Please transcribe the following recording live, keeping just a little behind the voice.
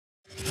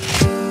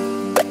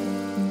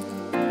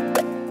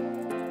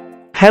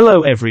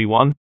Hello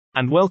everyone,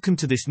 and welcome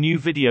to this new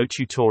video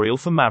tutorial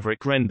for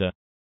Maverick Render.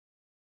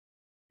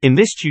 In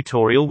this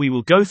tutorial we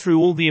will go through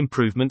all the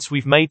improvements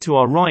we've made to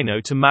our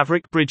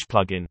Rhino-to-Maverick bridge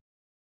plugin.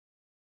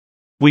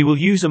 We will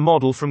use a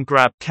model from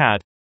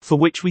grabcad, for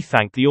which we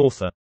thank the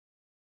author.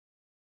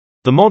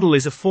 The model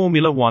is a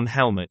Formula 1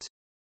 helmet.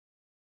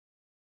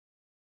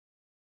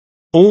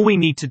 All we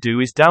need to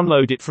do is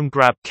download it from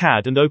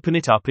grabcad and open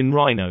it up in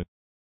Rhino.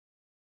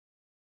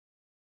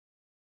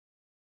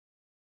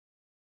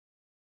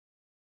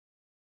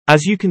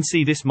 As you can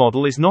see, this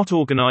model is not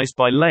organized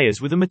by layers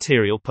with a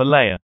material per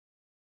layer.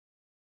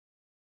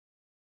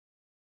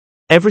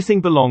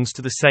 Everything belongs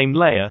to the same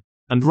layer,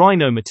 and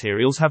Rhino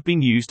materials have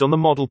been used on the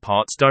model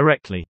parts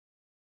directly.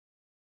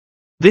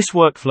 This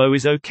workflow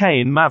is okay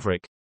in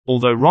Maverick,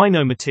 although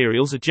Rhino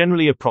materials are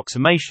generally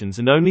approximations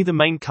and only the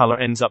main color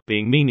ends up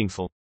being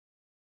meaningful.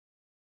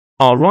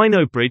 Our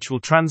Rhino bridge will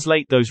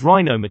translate those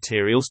Rhino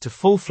materials to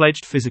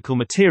full-fledged physical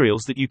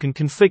materials that you can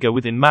configure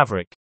within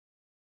Maverick.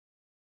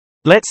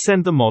 Let's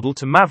send the model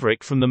to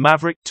Maverick from the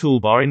Maverick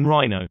toolbar in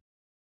Rhino.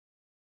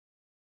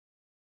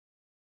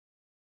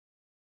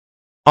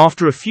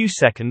 After a few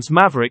seconds,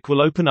 Maverick will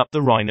open up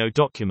the Rhino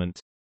document.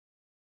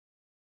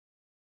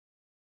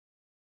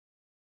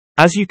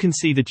 As you can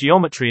see, the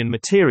geometry and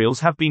materials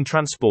have been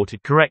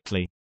transported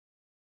correctly.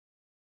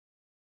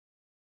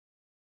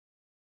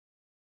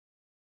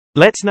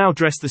 Let's now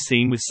dress the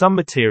scene with some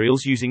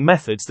materials using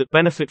methods that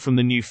benefit from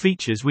the new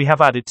features we have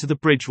added to the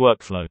bridge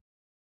workflow.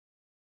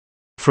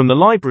 From the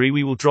library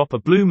we will drop a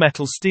blue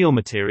metal steel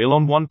material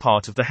on one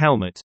part of the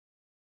helmet.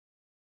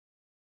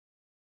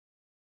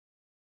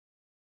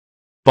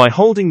 By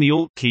holding the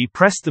Alt key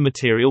pressed, the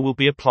material will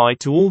be applied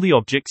to all the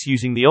objects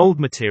using the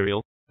old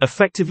material,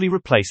 effectively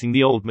replacing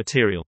the old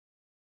material.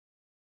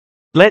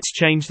 Let's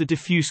change the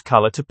diffuse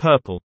color to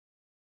purple.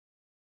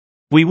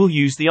 We will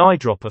use the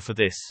eyedropper for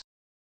this.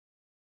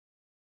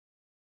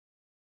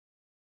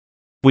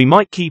 We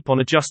might keep on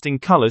adjusting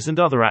colors and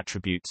other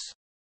attributes.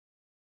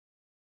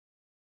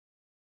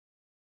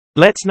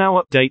 Let's now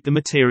update the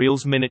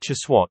material's miniature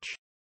swatch.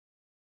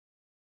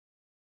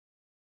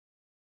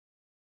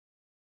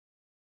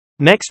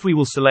 Next we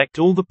will select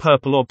all the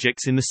purple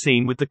objects in the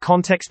scene with the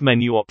context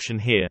menu option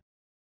here.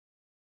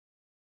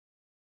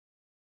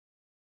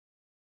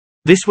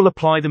 This will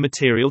apply the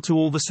material to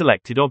all the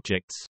selected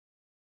objects.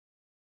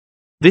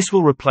 This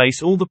will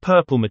replace all the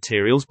purple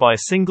materials by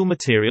a single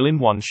material in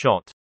one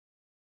shot.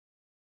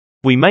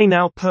 We may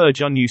now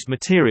purge unused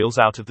materials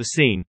out of the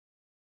scene.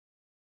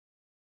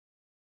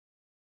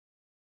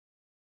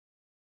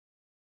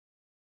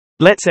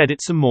 Let's edit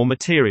some more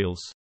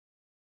materials.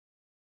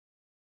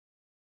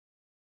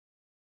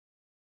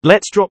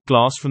 Let's drop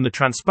glass from the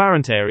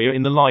transparent area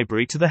in the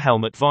library to the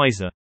helmet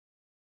visor.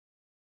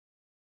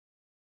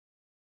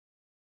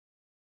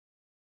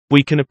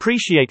 We can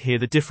appreciate here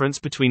the difference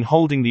between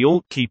holding the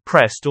Alt key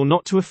pressed or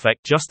not to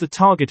affect just the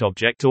target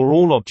object or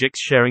all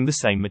objects sharing the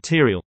same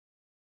material.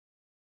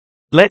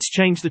 Let's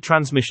change the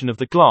transmission of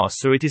the glass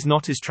so it is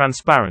not as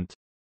transparent.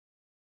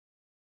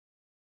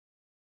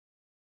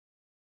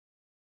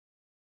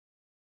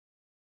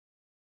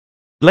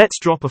 Let's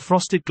drop a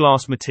frosted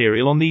glass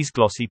material on these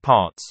glossy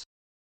parts.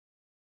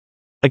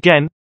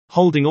 Again,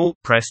 holding Alt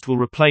pressed will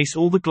replace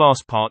all the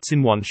glass parts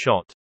in one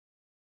shot.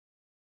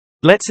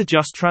 Let's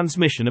adjust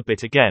transmission a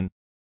bit again.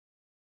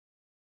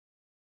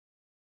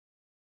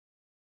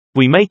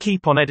 We may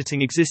keep on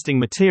editing existing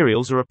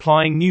materials or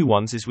applying new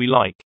ones as we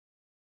like.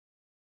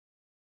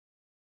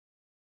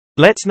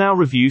 Let's now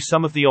review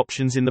some of the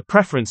options in the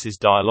Preferences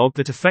dialog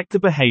that affect the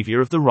behavior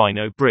of the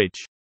Rhino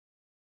bridge.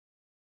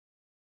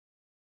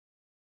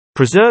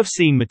 Preserve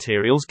Scene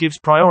Materials gives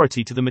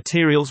priority to the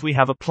materials we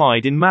have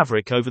applied in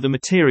Maverick over the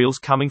materials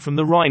coming from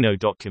the Rhino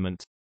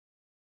document.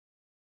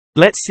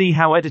 Let's see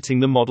how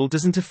editing the model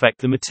doesn't affect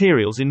the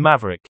materials in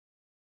Maverick.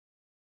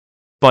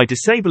 By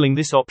disabling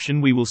this option,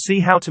 we will see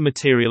how to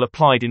material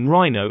applied in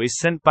Rhino is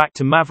sent back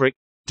to Maverick,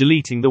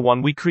 deleting the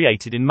one we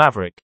created in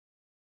Maverick.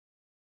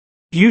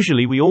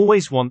 Usually we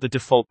always want the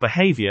default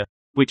behavior,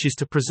 which is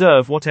to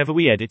preserve whatever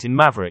we edit in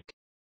Maverick.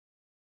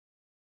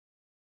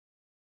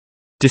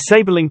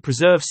 Disabling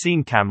Preserve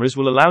Scene Cameras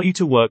will allow you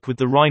to work with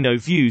the Rhino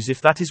views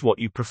if that is what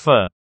you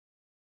prefer.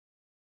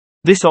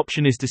 This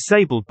option is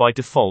disabled by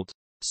default,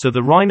 so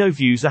the Rhino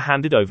views are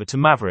handed over to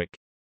Maverick.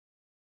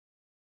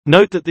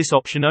 Note that this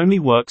option only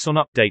works on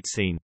Update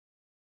Scene,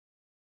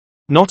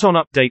 not on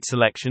Update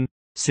Selection,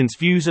 since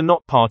views are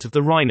not part of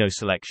the Rhino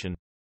selection.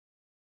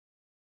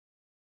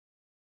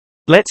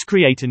 Let's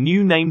create a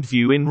new named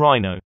view in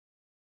Rhino.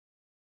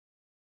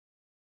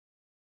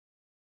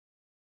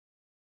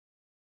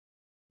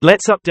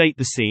 Let's update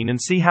the scene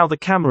and see how the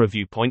camera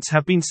viewpoints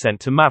have been sent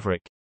to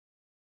Maverick.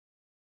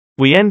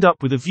 We end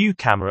up with a view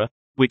camera,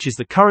 which is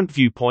the current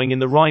viewpoint in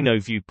the Rhino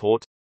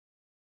viewport,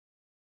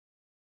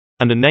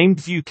 and a named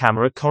view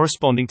camera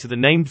corresponding to the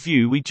named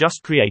view we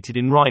just created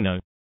in Rhino.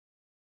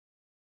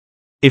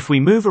 If we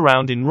move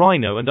around in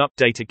Rhino and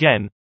update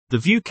again, the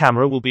view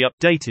camera will be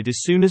updated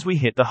as soon as we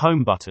hit the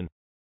home button.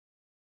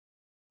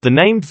 The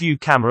named view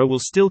camera will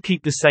still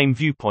keep the same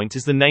viewpoint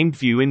as the named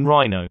view in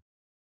Rhino.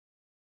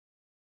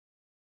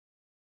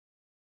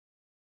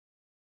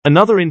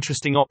 Another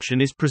interesting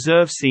option is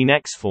Preserve Scene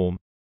Xform.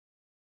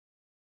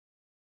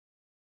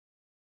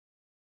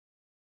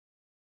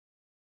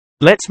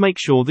 Let's make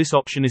sure this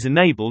option is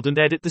enabled and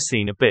edit the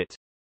scene a bit.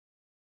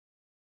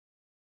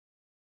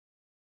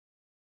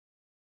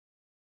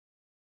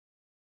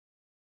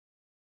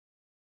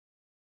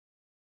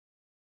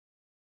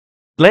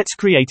 Let's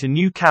create a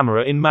new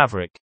camera in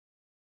Maverick.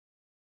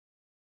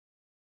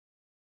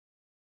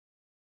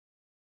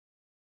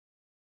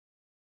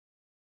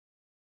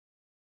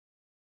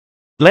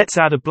 Let's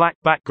add a black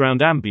background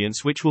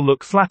ambience which will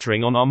look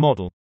flattering on our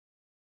model.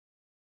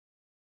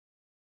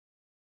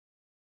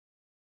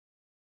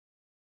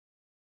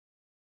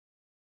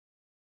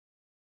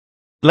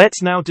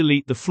 Let's now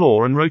delete the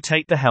floor and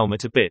rotate the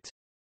helmet a bit.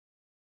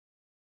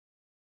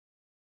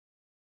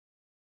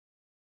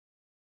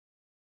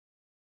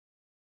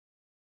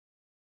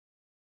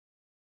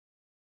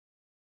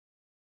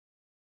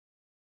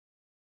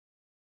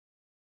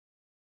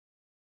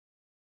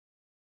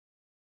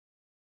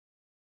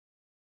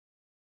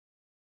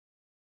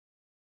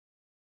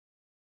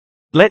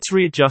 Let's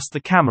readjust the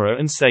camera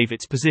and save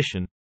its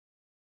position.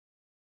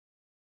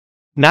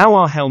 Now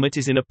our helmet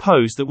is in a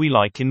pose that we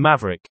like in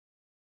Maverick.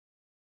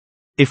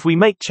 If we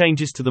make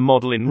changes to the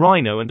model in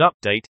Rhino and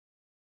update,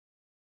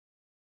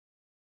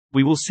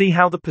 we will see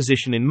how the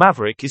position in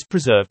Maverick is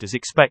preserved as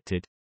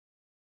expected.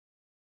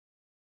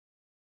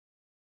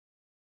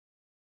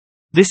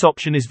 This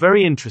option is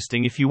very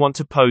interesting if you want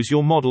to pose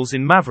your models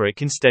in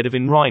Maverick instead of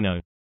in Rhino.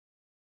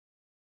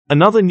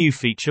 Another new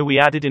feature we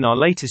added in our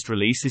latest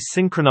release is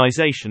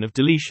Synchronization of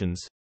Deletions.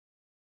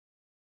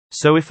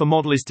 So if a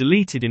model is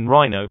deleted in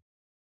Rhino,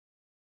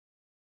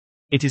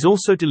 it is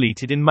also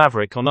deleted in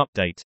Maverick on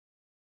update.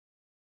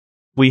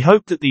 We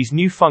hope that these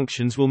new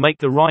functions will make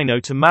the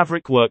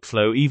Rhino-to-Maverick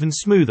workflow even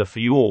smoother for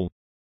you all.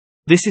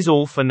 This is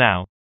all for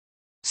now.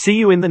 See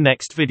you in the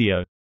next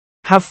video.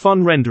 Have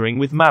fun rendering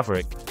with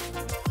Maverick.